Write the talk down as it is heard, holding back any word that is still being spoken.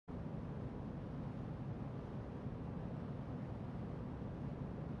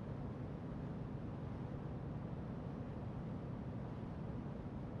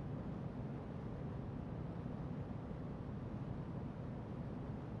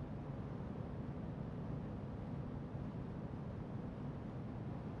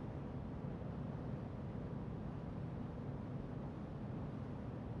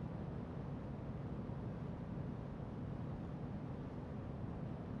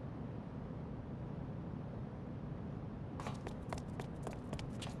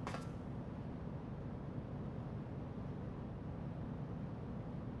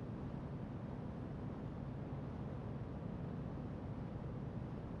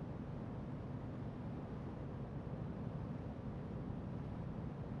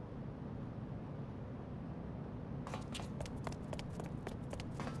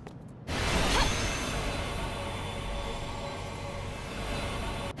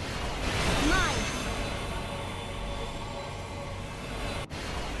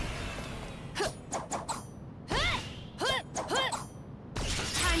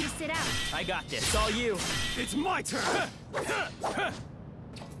I got this. It's all you. It's my turn.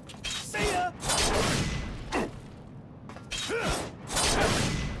 See ya.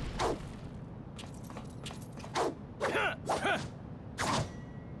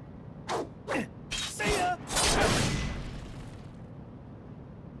 See ya.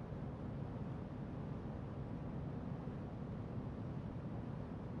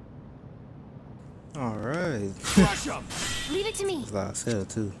 All right. Crush 'em. Leave it to me. There's a lot of sell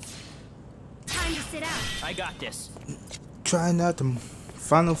too. Time to sit out. I got this. Try not to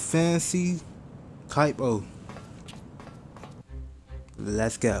Final Fantasy type-0.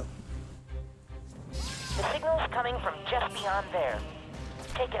 Let's go. The signal's coming from just beyond there.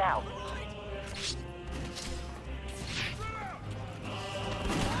 Take it out.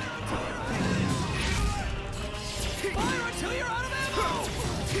 Fire until you're out of ammo.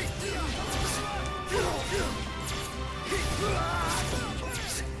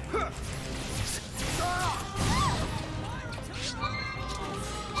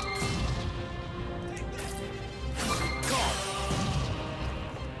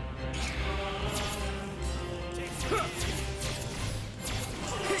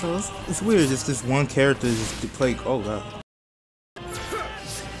 So it's weird, just this one character just to play. Oh god.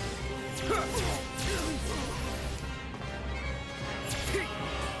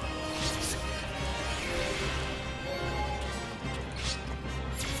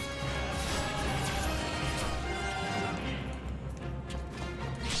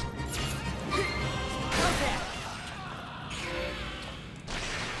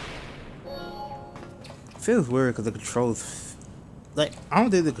 Feels weird because the controls, like, I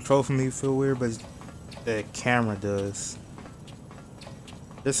don't think the control for me feel weird, but the camera does.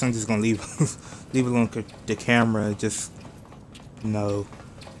 This I'm just gonna leave leave alone the camera. Just no.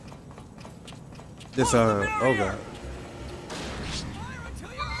 This oh god.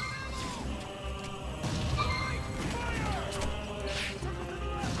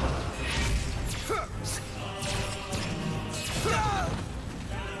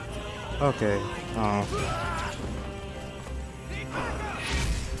 Okay. Oh.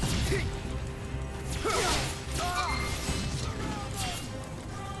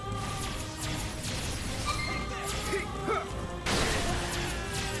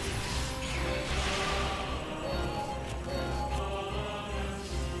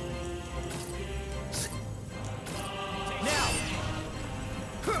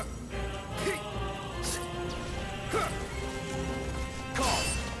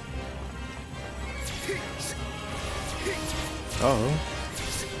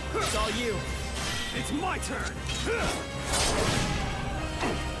 It's all you. It's my turn.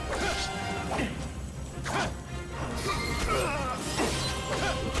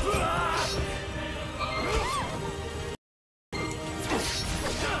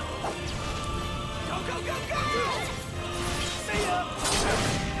 Go, go, go, go! See ya!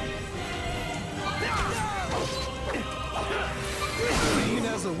 Clean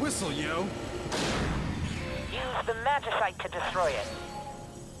as a whistle, yo. Use the magicite to destroy it.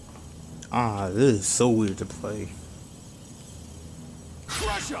 Ah, this is so weird to play.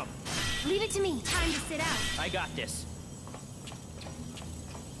 Crush 'em! Leave it to me. Time to sit out. I got this.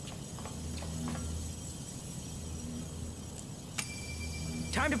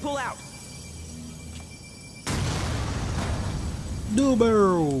 Time to pull out. Dual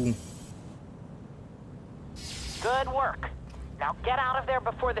barrel. Good work. Now get out of there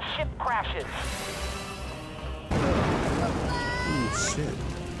before the ship crashes. Oh shit.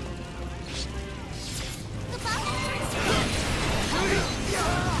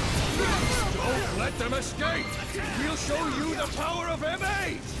 Don't let them escape! We'll show you the power of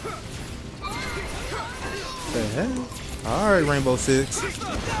M8! The hell? Alright, Rainbow Six.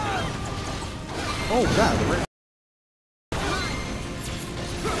 Oh god, the red.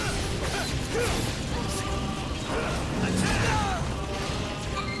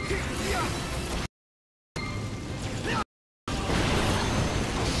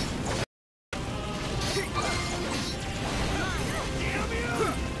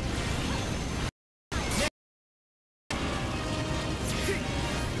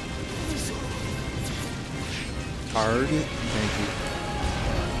 Target? Thank you.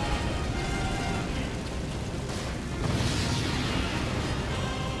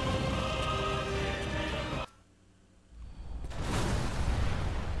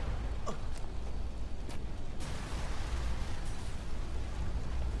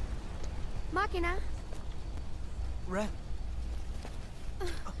 Machina.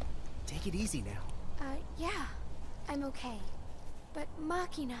 Take it easy now. Yeah. I'm okay. But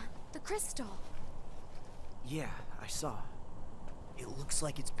Machina, the crystal. Yeah, I saw. It looks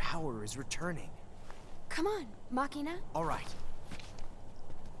like its power is returning. Come on, Machina. All right.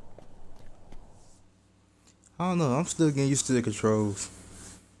 I don't know. I'm still getting used to the controls.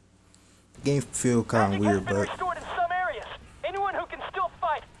 The game feel kind of Magic has weird, been but restored in some areas. Anyone who can still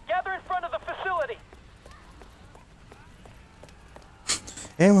fight, gather in front of the facility.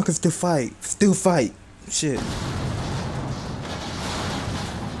 anyone can still fight. Still fight. Shit.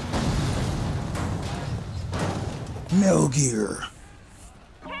 Metal Gear.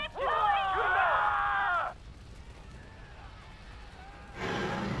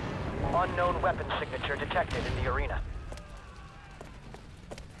 Unknown weapon signature detected in the arena.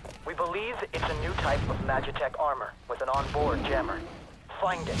 We believe it's a new type of Magitech armor with an onboard jammer.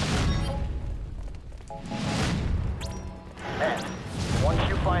 Find it. And once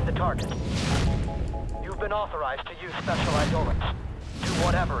you find the target, you've been authorized to use special Eidolons. Do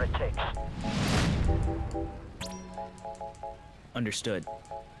whatever it takes. Understood.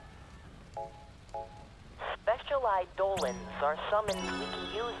 Special Eidolons are summons we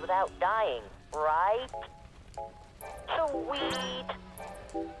can use without dying, right? Sweet.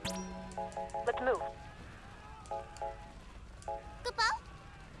 Let's move.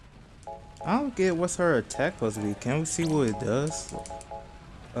 I don't get what's her attack supposed to be. Can we see what it does?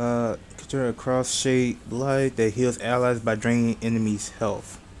 Control a cross-shaped light that heals allies by draining enemies'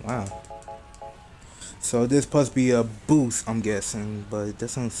 health. Wow. So this supposed to be a boost, I'm guessing, but it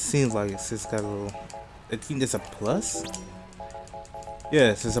doesn't seem like it's just got a little. I think it's a plus.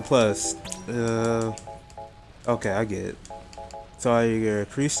 Yes, it's a plus. Okay, I get it. So I either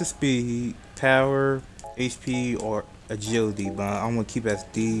increase the speed, power, HP, or agility, but I'm gonna keep it as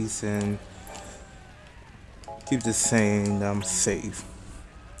these and keep the same. I'm safe.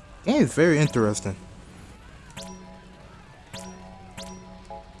 And it's very interesting.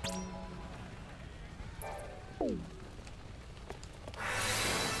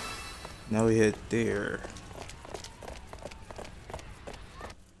 Now we hit there.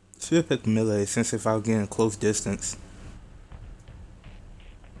 Should pick melee since if I was getting close distance.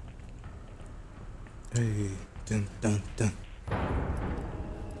 Hey, dun dun dun.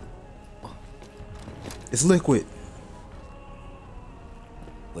 It's liquid.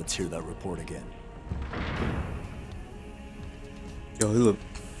 Let's hear that report again. Yo, look.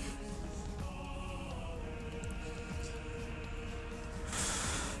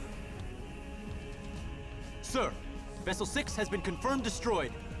 Sir, Vessel 6 has been confirmed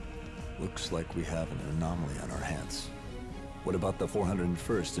destroyed. Looks like we have an anomaly on our hands. What about the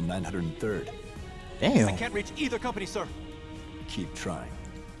 401st and 903rd? Damn. I can't reach either company, sir. Keep trying.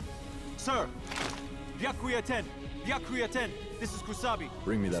 Sir, Byakuya 10. Byakuya 10. This is Kusabi.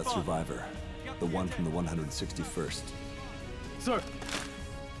 Bring me that Respond. survivor. The one from the 161st. Sir.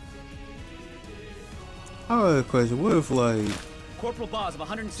 I have a question. What if, like, Corporal Boz of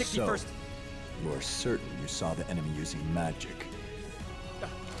 161st. So, you're certain you saw the enemy using magic?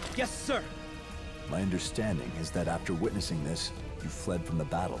 Yes, sir. My understanding is that after witnessing this, you fled from the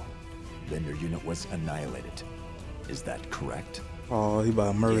battle. Then your unit was annihilated. Is that correct? oh, he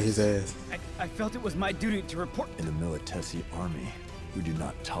about to murder his ass. I felt it was my duty to report. In the Militesi army, we do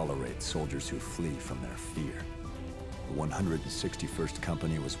not tolerate soldiers who flee from their fear. The 161st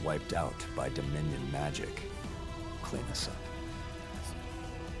Company was wiped out by Dominion magic. Clean us up.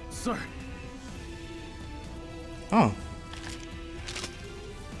 Sir. Oh.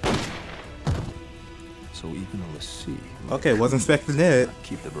 So even a l'Cie. Okay, wasn't expecting that.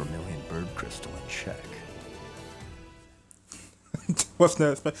 Keep the vermilion bird crystal in check. What's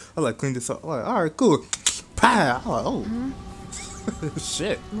next? I like clean this up. I'm like, all right, cool. Pow. I'm like, oh.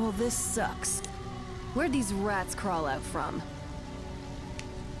 Shit. Well, this sucks. Where'd these rats crawl out from?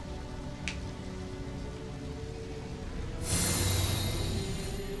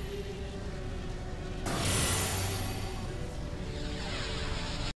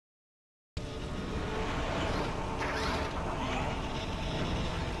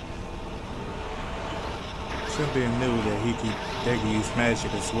 Somebody knew that they could use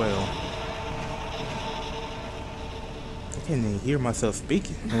magic as well. I can't even hear myself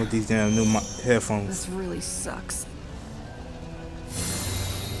speaking with these damn new headphones. This really sucks.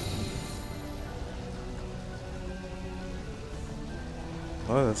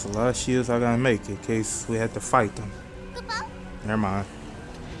 Well, that's a lot of shields I gotta make in case we have to fight them. Never mind.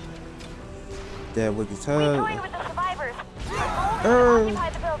 That would be We tough. joined with the survivors. Our goal is to occupy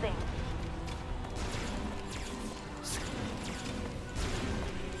the building.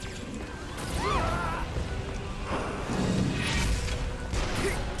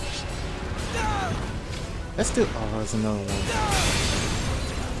 Let's do. Oh, there's another one.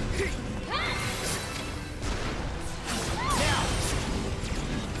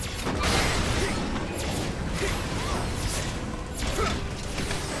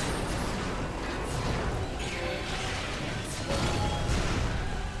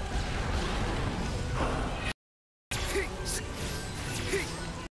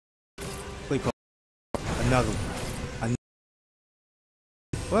 another one.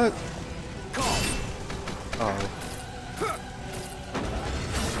 What? Oh.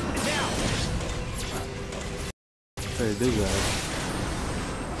 What did I do, guys?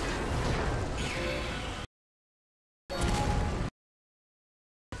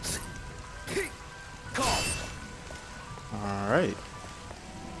 Alright.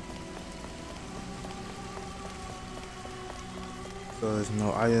 So there's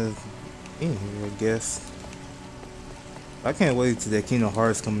no items in here, I guess. I can't wait till that Kingdom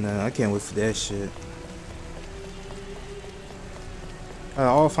Hearts coming out. I can't wait for that shit.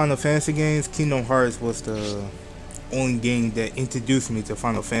 All Final Fantasy games, Kingdom Hearts was the only game that introduced me to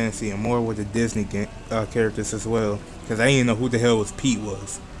Final Fantasy, and more with the Disney characters as well. Because I didn't know who the hell was Pete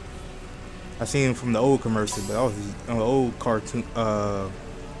was. I seen him from the old commercial, but I was on the old cartoon,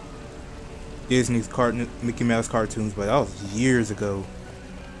 Disney's cartoon, Mickey Mouse cartoons, but that was years ago.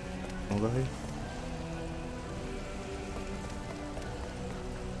 Oh, go ahead.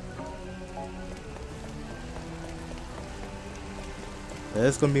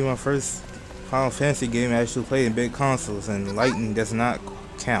 That's gonna be my first Final Fantasy game I actually played in big consoles, and Lightning does not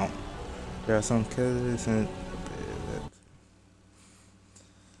count. There are some killers and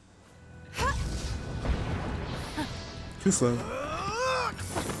too slow.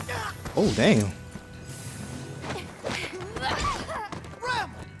 Oh damn!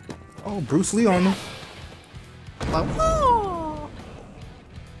 Oh, Bruce Lee on him. Like, whoa!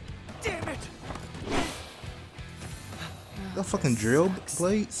 Damn it! The fucking drill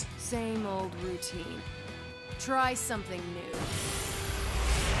blades. Same old routine. Try something new.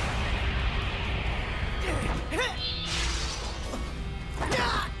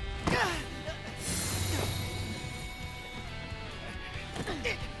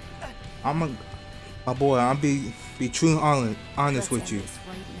 My boy, I'll be true and honest with you. Right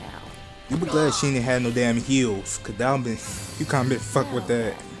now. You be glad she didn't have no damn heels, cause that been you kinda been fucked with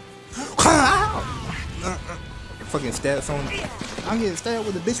that. Fucking stats on. I'm getting stabbed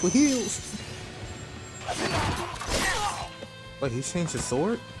with a bitch with heels. Wait, he changed his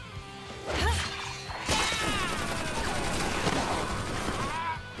sword?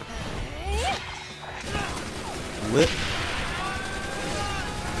 Whip.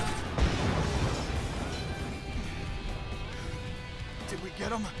 Did we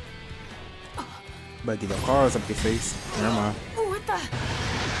get him? Better get the cars up your face. Never mind. What the?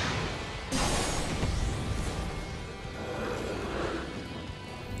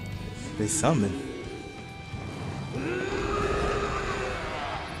 They summon.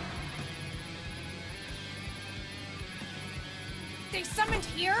 They summoned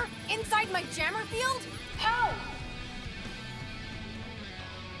here? Inside my jammer field? How?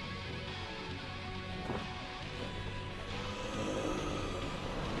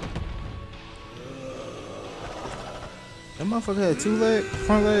 That motherfucker had two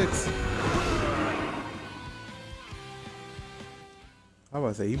front legs. I was about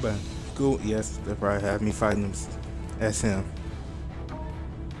to say, you better go. Yes, they probably have me fighting him as him.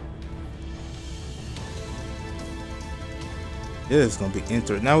 This is gonna be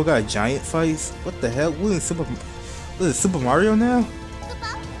interesting. Now we got giant fights. What the hell? What is Super Mario now?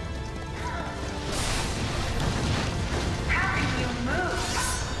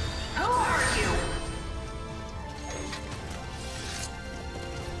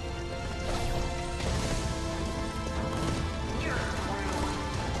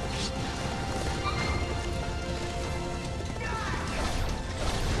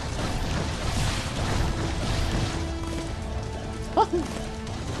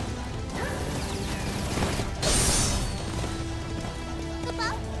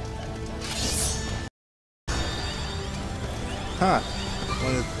 Huh.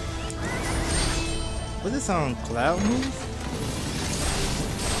 Was this on Cloud Move?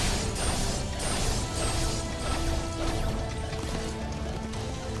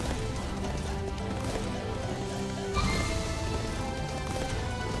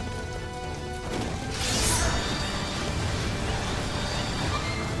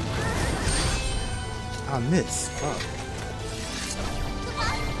 I missed. Fuck.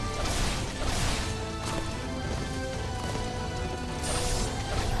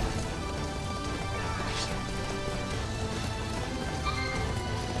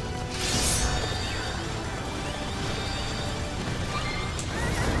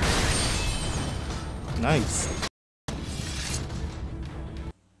 Nice.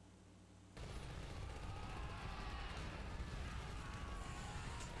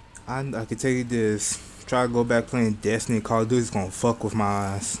 I can tell you this. Try to go back playing Destiny and Call of Duty is gonna fuck with my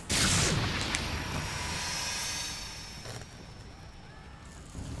eyes.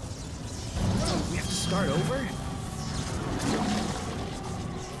 We have to start over?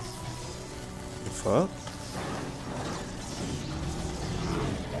 Fuck?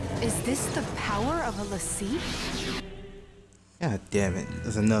 Is this the power of a lassie? God damn it.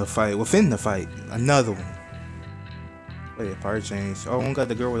 There's another fight. Within the fight. Another one. Wait, part change. Oh, I don't got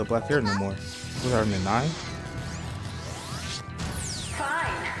the girl with the black hair no more. Was her in the 9?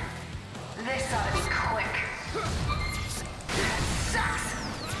 Fine. This ought to be quick. Sucks.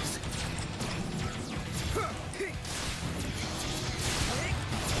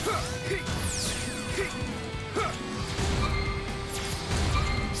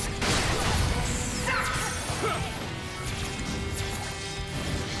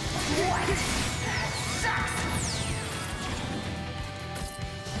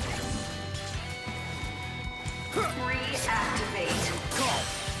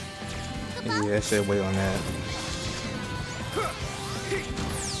 Yeah, I should wait on that.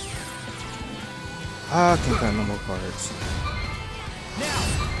 I can't find no more cards.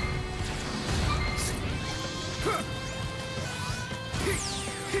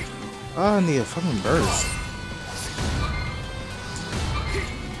 Oh, I need a fucking burst.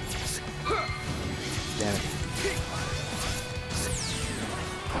 Damn it.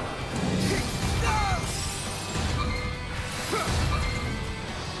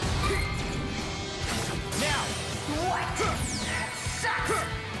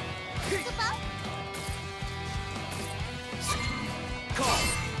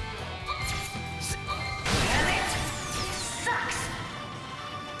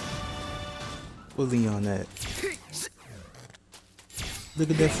 Fully on that. Look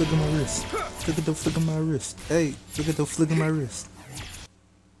at that flick of my wrist. Look at the flick of my wrist. Hey, look at the flick of my wrist.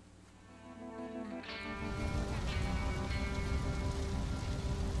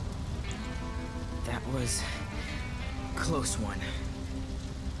 That was a close one.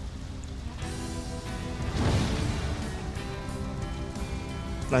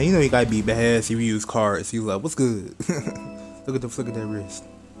 Now you know you gotta be badass if you use cards. You like, what's good? Look at the flick of that wrist.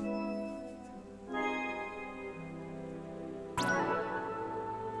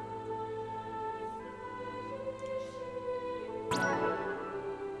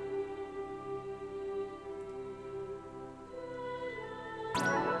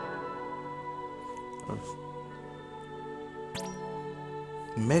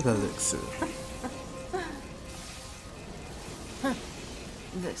 Mega elixir.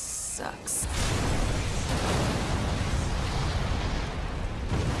 This sucks.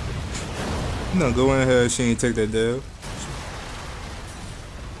 No, go in ahead. She ain't take that deal.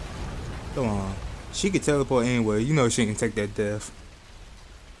 Come on. She could teleport anywhere. You know she ain't take that death.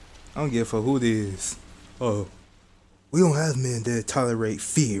 I don't give a fuck who it is. Oh. We don't have men that tolerate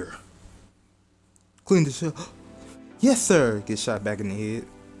fear. Clean the shit. Yes, sir. Get shot back in the head.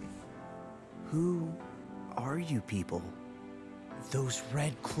 Who are you people? Those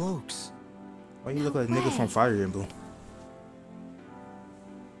red cloaks. Why you look like niggas from Fire Emblem?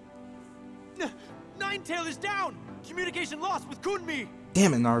 Ninetail is down! Communication lost with Kunmi!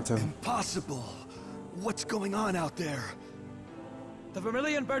 Damn it, Naruto. Impossible. What's going on out there? The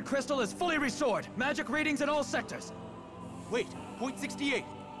Vermilion Bird Crystal is fully restored. Magic readings in all sectors. Wait, point 68.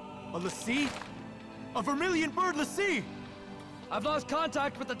 A lassie? A Vermilion Bird lassie! I've lost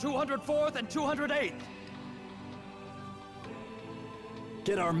contact with the 204th and 208th.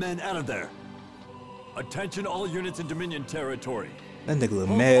 Get our men out of there. Attention all units in Dominion territory. That nigga look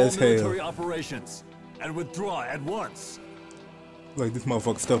Halt mad all as hell. military operations and withdraw at once. Like this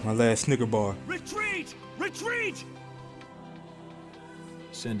motherfucker stuck my last Snicker bar. Retreat! Retreat!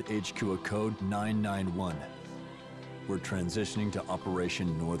 Send HQ a code 991. We're transitioning to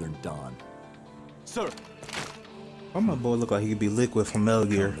Operation Northern Dawn. Sir, Why my boy look like he could be Liquid from Metal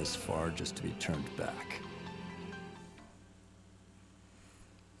Gear? Come this far just to be turned back.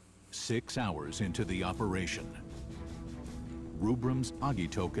 6 hours into the operation, Rubrum's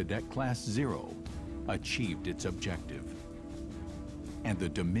Agito Cadet Class 0 achieved its objective, and the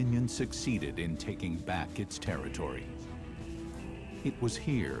Dominion succeeded in taking back its territory. It was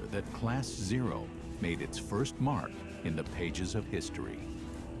here that Class 0 made its first mark in the pages of history.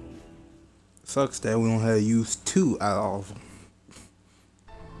 Sucks that we don't have to use 2 out of all of them.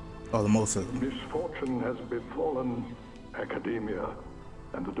 Or the most of them. Misfortune has befallen academia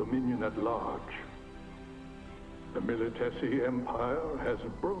and the Dominion at large. The Militesi Empire has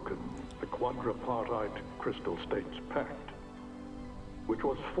broken the quadripartite Crystal States Pact, which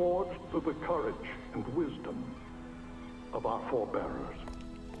was forged through the courage and wisdom of our forebearers.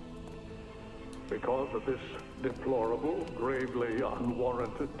 Because of this deplorable, gravely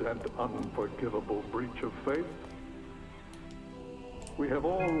unwarranted, and unforgivable breach of faith, we have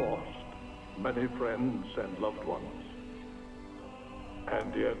all lost many friends and loved ones.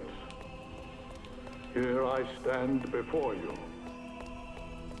 And yet, Here I stand before you.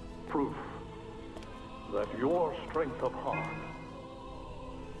 Proof that your strength of heart,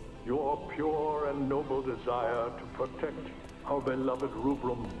 your pure and noble desire to protect our beloved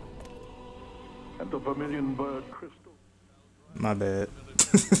Rubrum and the vermilion bird crystal. My bad.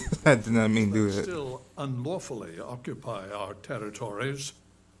 I did not mean to do that. Still unlawfully occupy our territories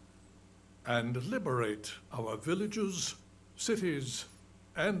and liberate our villages, cities,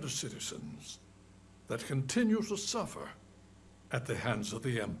 and citizens that continue to suffer at the hands of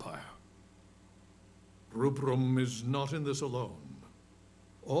the Empire. Rubrum is not in this alone.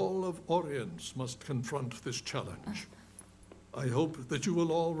 All of Orience must confront this challenge. I hope that you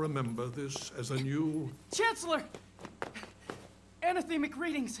will all remember this as a new... Chancellor! Anathemic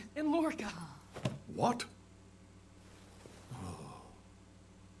readings in Lorca. What?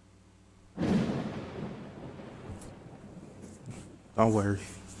 Don't worry.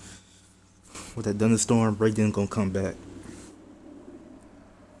 With that thunderstorm, Brayden's gonna come back.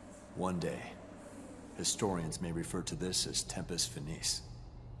 One day, historians may refer to this as Tempus Finis.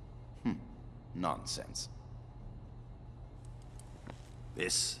 Nonsense.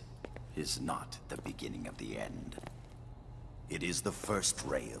 This is not the beginning of the end. It is the first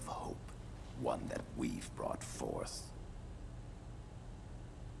ray of hope, one that we've brought forth.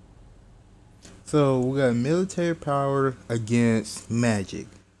 So we got military power against magic.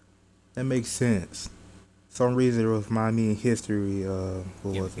 That makes sense. Some reason it reminded me in history.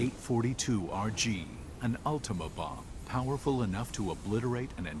 What In was it? 842 RG, an Ultima bomb, powerful enough to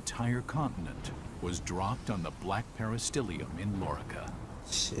obliterate an entire continent, was dropped on the Black Peristilium in Lorica.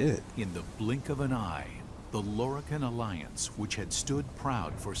 Shit. In the blink of an eye, the Lorican Alliance, which had stood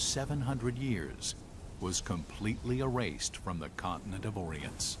proud for 700 years, was completely erased from the continent of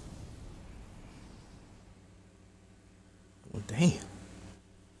Orience. Well, damn.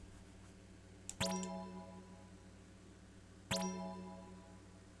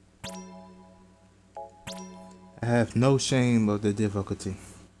 I have no shame of the difficulty.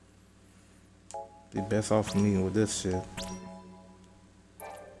 Be best off for me with this shit.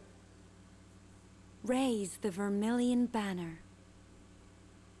 Raise the vermilion banner.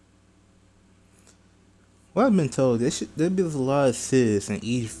 Well, I've been told there be a lot of Sis in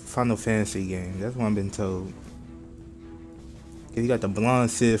each Final Fantasy game. That's what I've been told. Cause you got the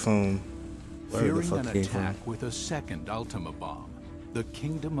blonde Sid from wherever the Fearing fuck an came from. attack with a second Ultima bomb, the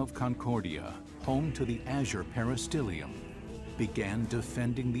Kingdom of Concordia, home to the Azure Peristilium, began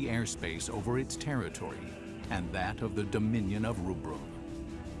defending the airspace over its territory and that of the Dominion of Rubrum.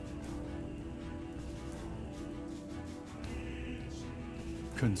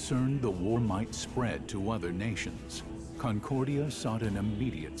 Concerned the war might spread to other nations, Concordia sought an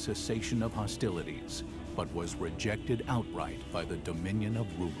immediate cessation of hostilities, but was rejected outright by the Dominion of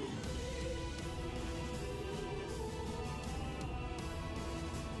Rubrum.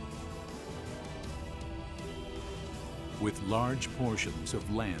 With large portions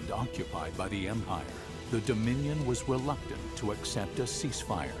of land occupied by the Empire, the Dominion was reluctant to accept a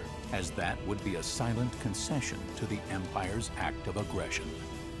ceasefire, as that would be a silent concession to the Empire's act of aggression.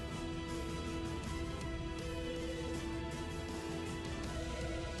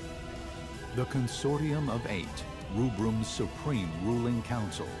 The Consortium of Eight, Rubrum's supreme ruling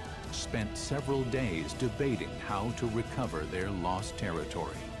council, spent several days debating how to recover their lost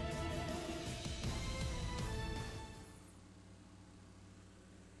territory.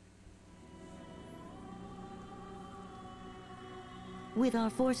 With our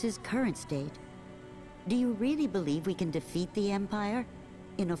force's current state, do you really believe we can defeat the Empire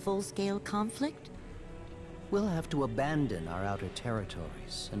in a full-scale conflict? We'll have to abandon our outer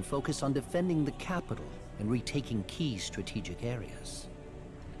territories and focus on defending the capital and retaking key strategic areas.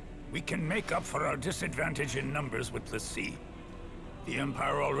 We can make up for our disadvantage in numbers with l'Cie. The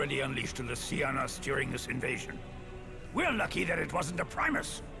Empire already unleashed a l'Cie on us during this invasion. We're lucky that it wasn't a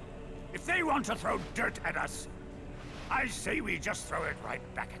Primus. If they want to throw dirt at us, I say we just throw it right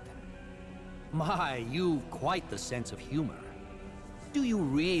back at them. My, you've quite the sense of humor. Do you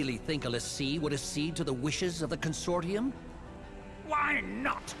really think a l'Cie would accede to the wishes of the Consortium? Why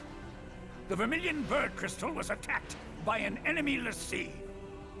not? The Vermilion Bird Crystal was attacked by an enemy l'Cie.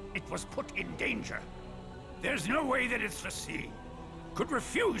 It was put in danger. There's no way that its l'Cie could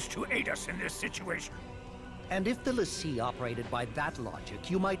refuse to aid us in this situation. And if the l'Cie operated by that logic,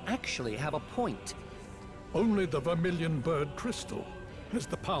 you might actually have a point. Only the Vermilion Bird Crystal has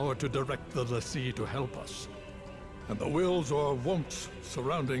the power to direct the l'Cie to help us. And the wills or won'ts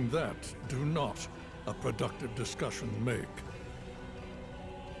surrounding that do not a productive discussion make.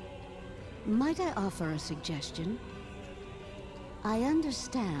 Might I offer a suggestion? I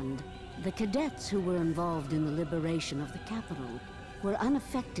understand the cadets who were involved in the liberation of the capital were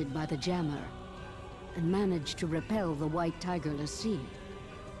unaffected by the jammer and managed to repel the White Tiger Lassie.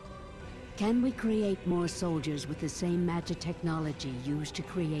 Can we create more soldiers with the same magic technology used to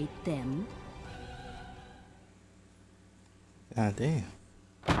create them? God damn.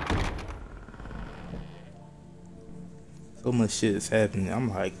 So much shit is happening. I'm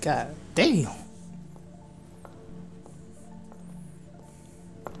like, God damn.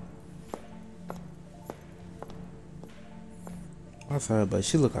 I'm sorry, but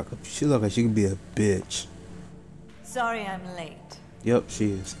she look like she could be a bitch. Sorry I'm late. Yep,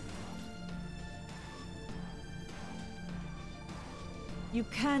 she is. You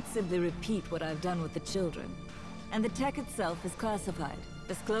can't simply repeat what I've done with the children. And the tech itself is classified.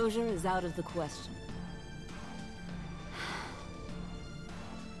 Disclosure is out of the question.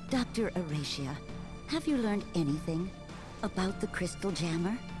 Dr. Aracia, have you learned anything about the crystal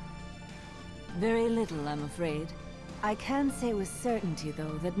jammer? Very little, I'm afraid. I can say with certainty,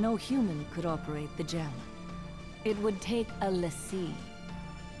 though, that no human could operate the jammer. It would take a Lassie.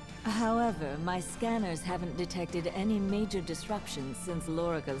 However, my scanners haven't detected any major disruptions since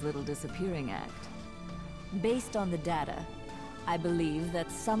Lorica's little disappearing act. Based on the data, I believe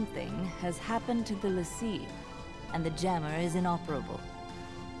that something has happened to the Lassie, and the jammer is inoperable.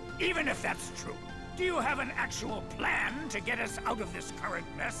 Even if that's true, do you have an actual plan to get us out of this current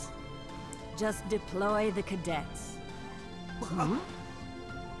mess? Just deploy the cadets.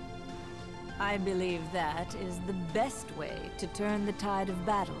 I believe that is the best way to turn the tide of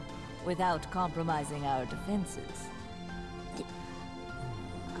battle without compromising our defenses.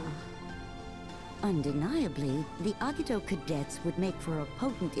 Undeniably, the Agito cadets would make for a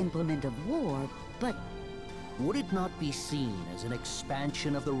potent implement of war, but... Would it not be seen as an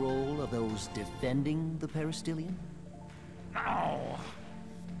expansion of the role of those defending the peristilion? No.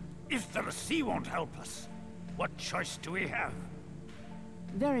 If the Lassie won't help us, what choice do we have?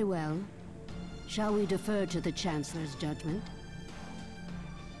 Very well. Shall we defer to the Chancellor's judgment?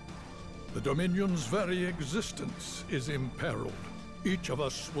 The Dominion's very existence is imperiled. Each of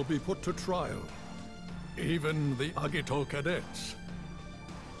us will be put to trial. Even the Agito cadets.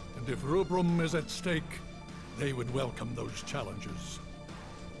 And if Rubrum is at stake, they would welcome those challenges.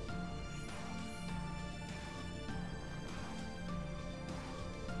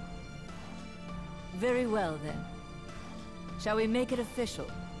 Very well, then. Shall we make it official?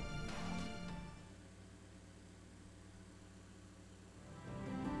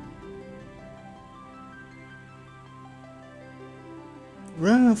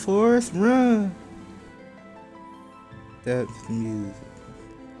 Run, Forrest, run! That's the music.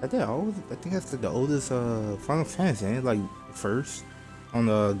 I think that's like the oldest Final Fantasy, ain't it? Like first on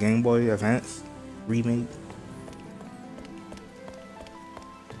the Game Boy Advance remake.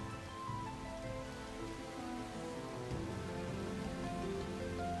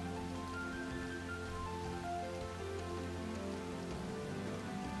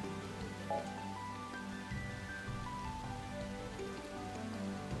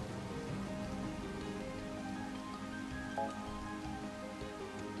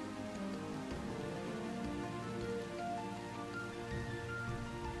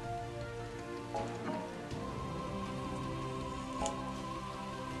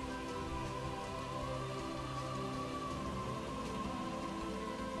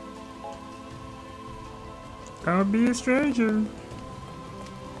 I'll be a stranger.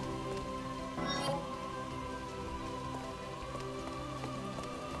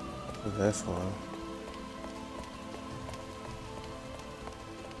 Oh, that's far.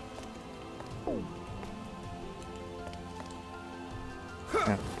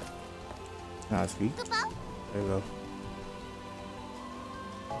 Yeah. Now speak. There you go.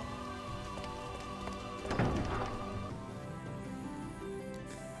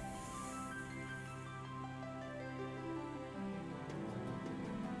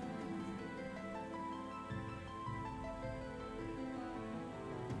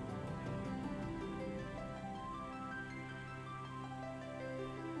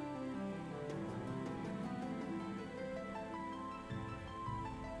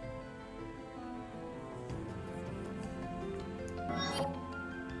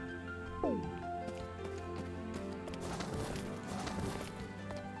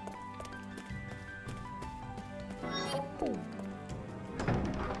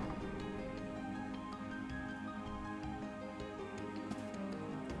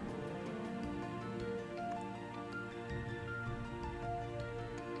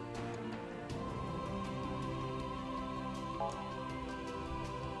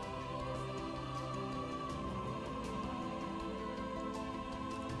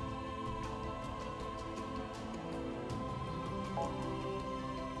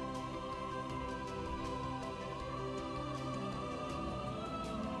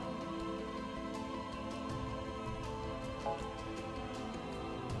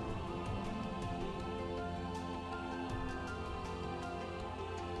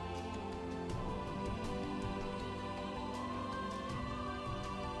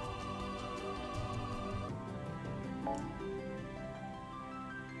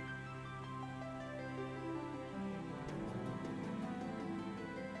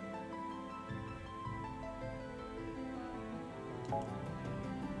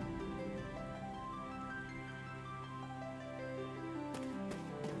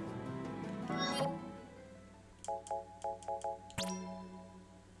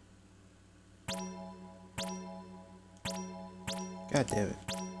 God damn it.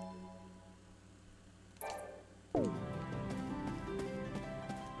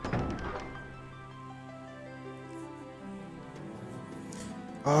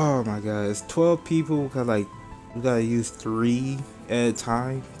 Oh my god, it's 12 people because like we gotta use 3 at a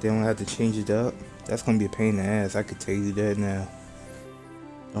time. Then we have to change it up. That's gonna be a pain in the ass. I could tell you that now.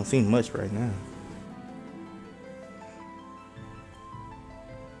 Don't seem much right now.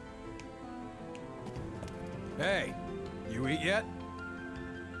 Hey, you eat yet?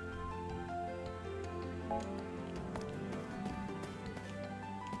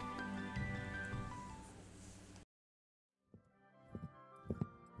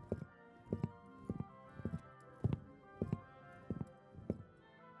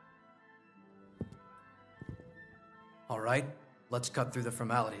 All right, let's cut through the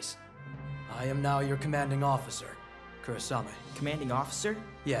formalities. I am now your commanding officer, Kurasame. Commanding officer?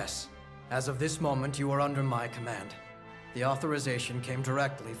 Yes. As of this moment, you are under my command. The authorization came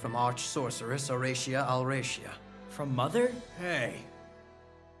directly from Arch-Sorceress Horatia Alratia. From Mother? Hey.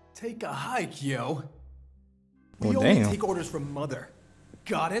 Take a hike, yo. Well, We only damn. take orders from Mother.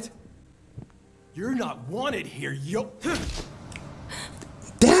 Got it? You're not wanted here, yo.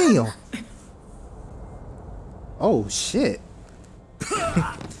 Damn! Oh shit.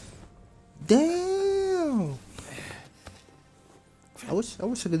 Damn! I wish I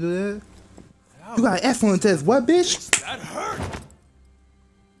could do that. You got an excellent test, what bitch? That hurt!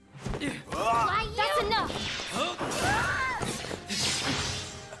 That's enough!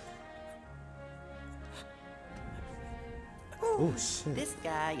 Oh shit. This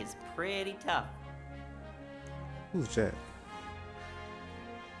guy is pretty tough. Who's that?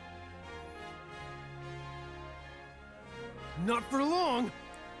 Not for long!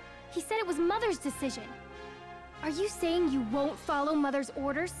 He said it was Mother's decision. Are you saying you won't follow Mother's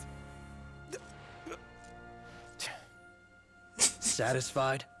orders?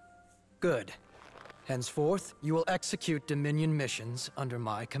 Satisfied? Good. Henceforth, you will execute Dominion missions under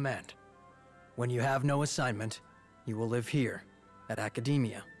my command. When you have no assignment, you will live here, at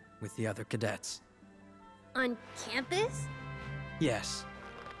Academia, with the other cadets. On campus? Yes.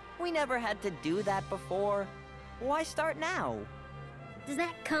 We never had to do that before. Why start now? Does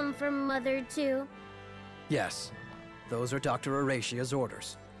that come from Mother, too? Yes. Those are Dr. Horatia's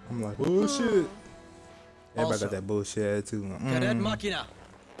orders. I'm like, bullshit. Everybody Also, got that bullshit attitude. Cadet Machina.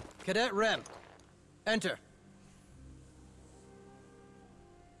 Cadet Rem. Enter.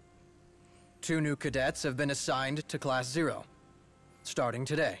 2 new cadets have been assigned to Class 0, starting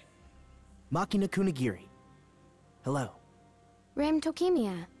today. Machina Kunigiri. Hello. Rem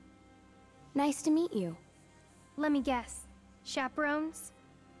Tokimiya. Nice to meet you. Let me guess. Chaperones?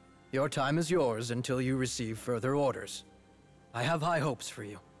 Your time is yours until you receive further orders. I have high hopes for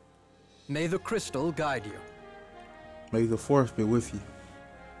you. May the crystal guide you. May the force be with you.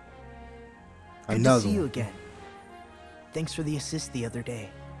 Good Another to see you one. again. Thanks for the assist the other day.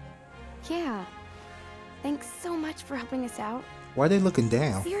 Yeah. Thanks so much for helping us out. Why they looking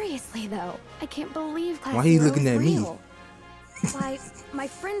down? Seriously, though, I can't believe Class Why are you 0 looking is at me? real. Why, my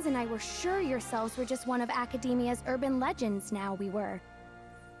friends and I were sure yourselves were just one of Academia's urban legends. Now we were.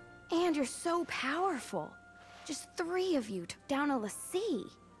 And you're so powerful. Just 3 of you took down a lassie.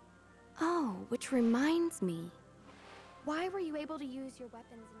 Oh, which reminds me. Why were you able to use your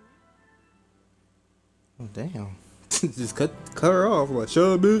weapons Oh damn. Just cut her off like, shut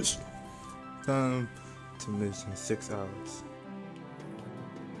up, bitch. Time to mission 6 hours.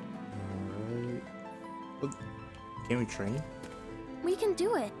 Alright. Oh, can we train? We can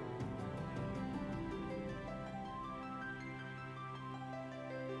do it.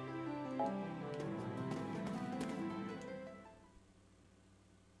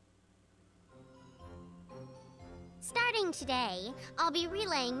 Starting today, I'll be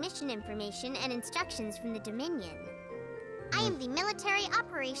relaying mission information and instructions from the Dominion. I am the Military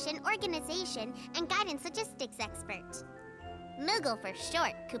Operation Organization and Guidance Logistics Expert. Moogle for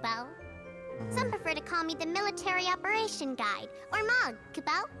short, Kubo. Some prefer to call me the Military Operation Guide, or MOG,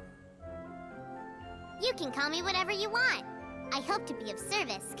 Kubo. You can call me whatever you want. I hope to be of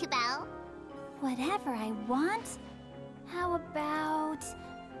service, Kubo. Whatever I want? How about...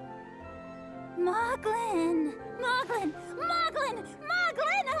 Moglin! Moglin! Moglin!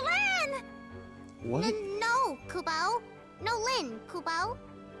 Moglin! Lin! What? No, Kubo. No Lin, Kubo.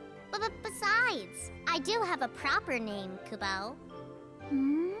 Besides, I do have a proper name, Kubo.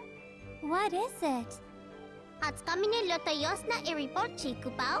 What is it? Hatskamine Lotayosna Iribochi,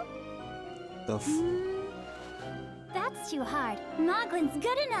 Kubo. The f That's too hard. Moglin's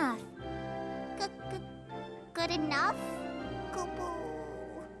good enough. Good enough, Kubo.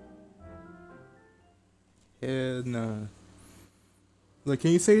 Hell nah. Like,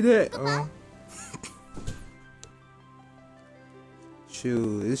 can you say that?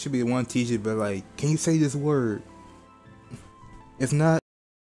 Shoot, this should be one teacher, but like, can you say this word? If not,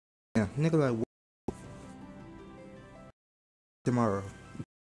 yeah, nigga, like, tomorrow.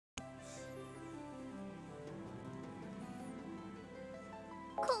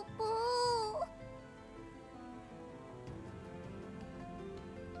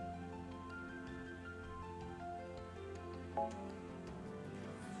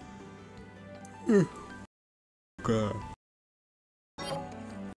 God.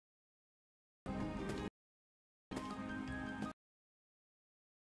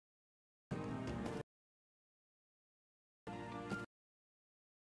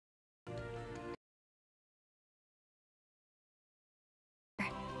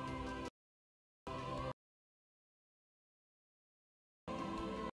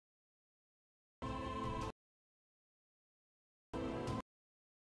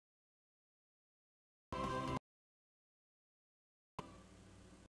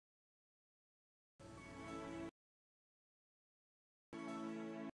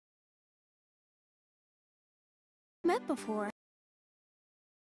 Met before.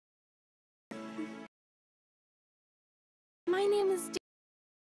 My name is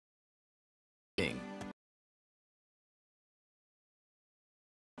Ding.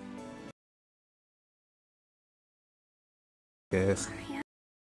 Yes.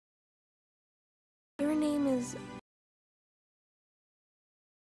 Your name is...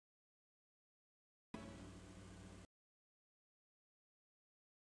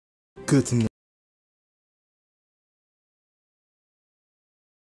 Good to know.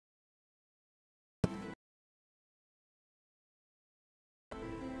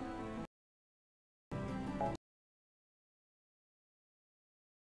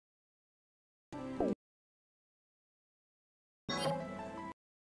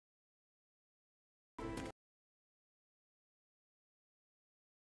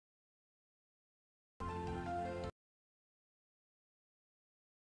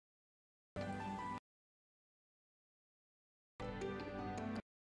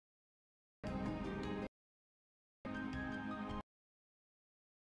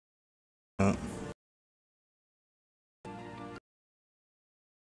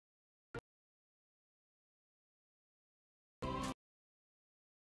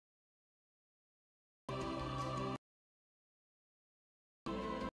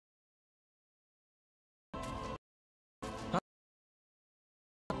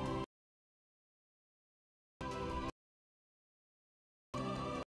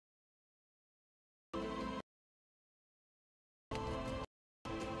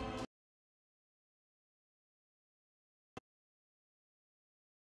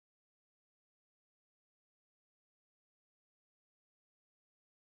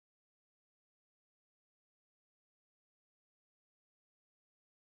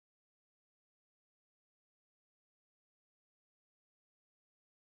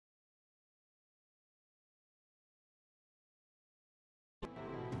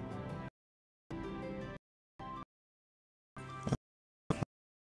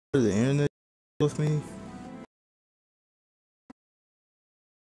 The internet with me.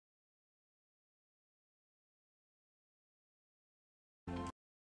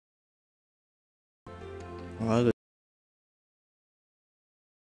 Oh,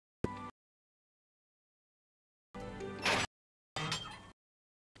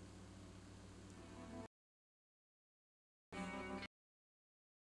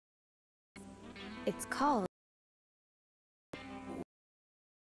 It's called...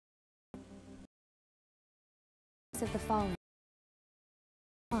 of the Fallen.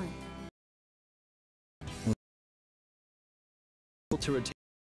 On. To retain.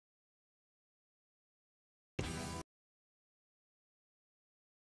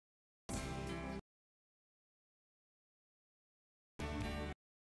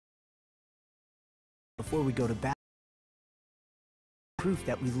 Before we go to battle, proof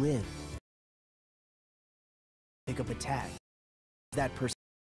that we live. Pick up a tag. That person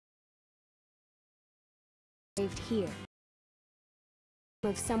Saved here.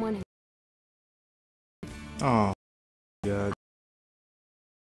 Of someone who... oh, God.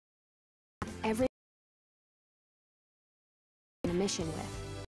 Every... on a mission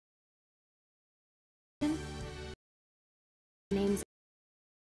with. Names...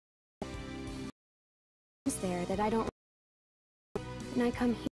 there that I don't... And I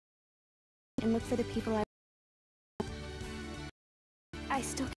come here and look for the people I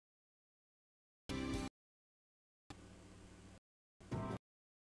still...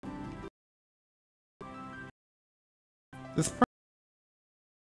 This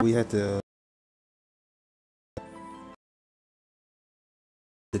We had to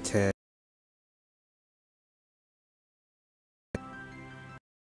the tag.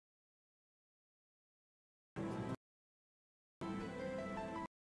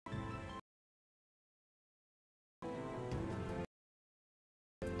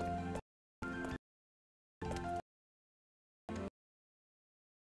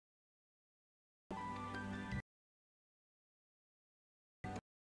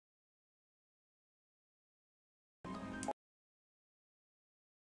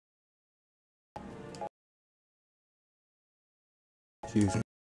 Excuse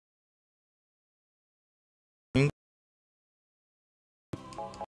me.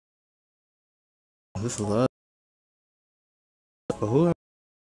 This is a lot. But who?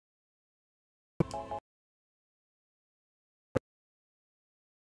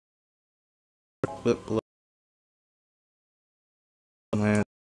 Man,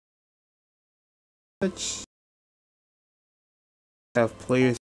 have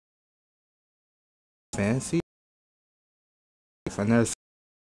players fancy. If I never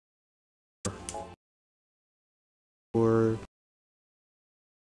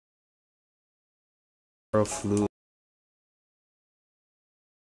or flu.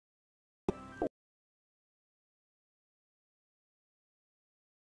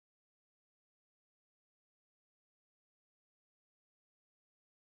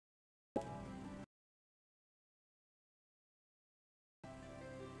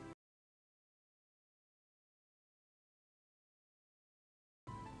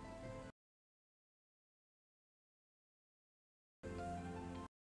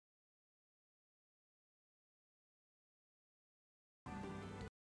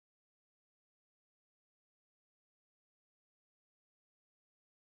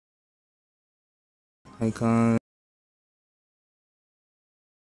 Icon.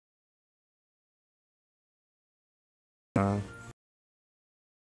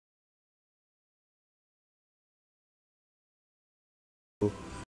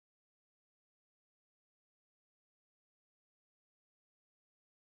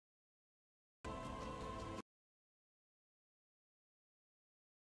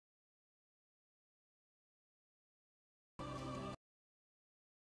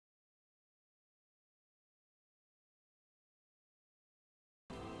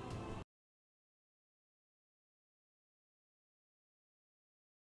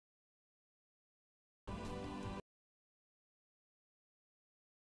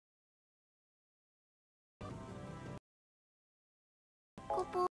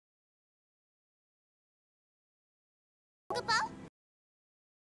 Kupo. Kupo.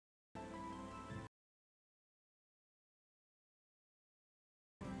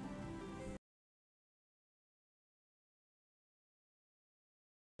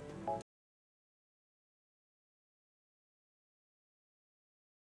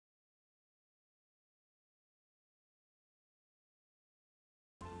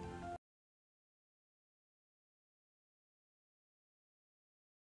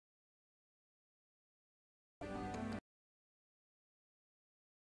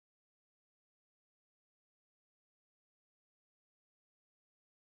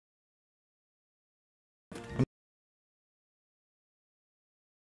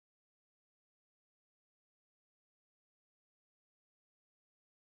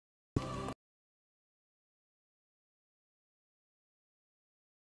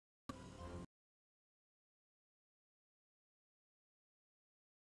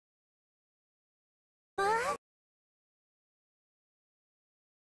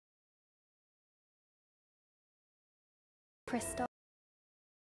 Crystal.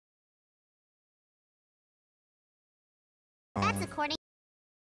 That's according.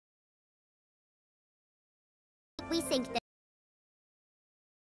 We think that.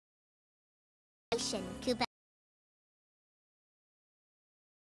 Kupo.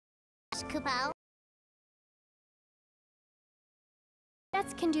 Kupo.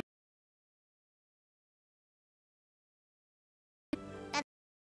 That's can do.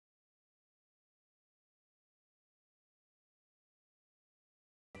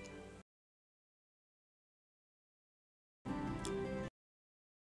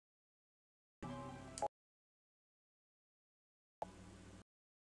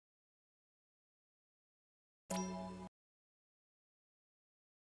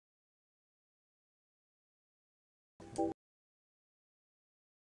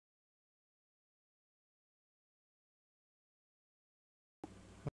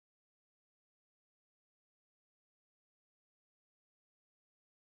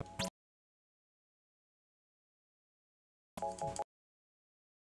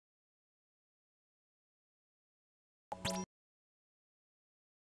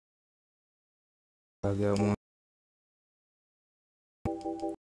 I got one.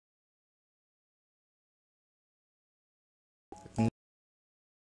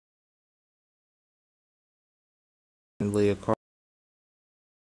 And lay a card.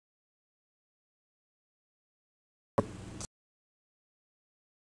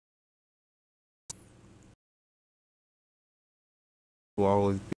 Will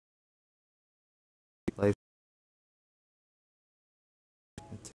always be life.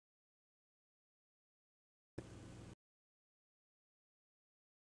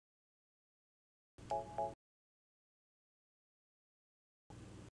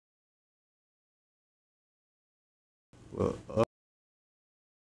 Well,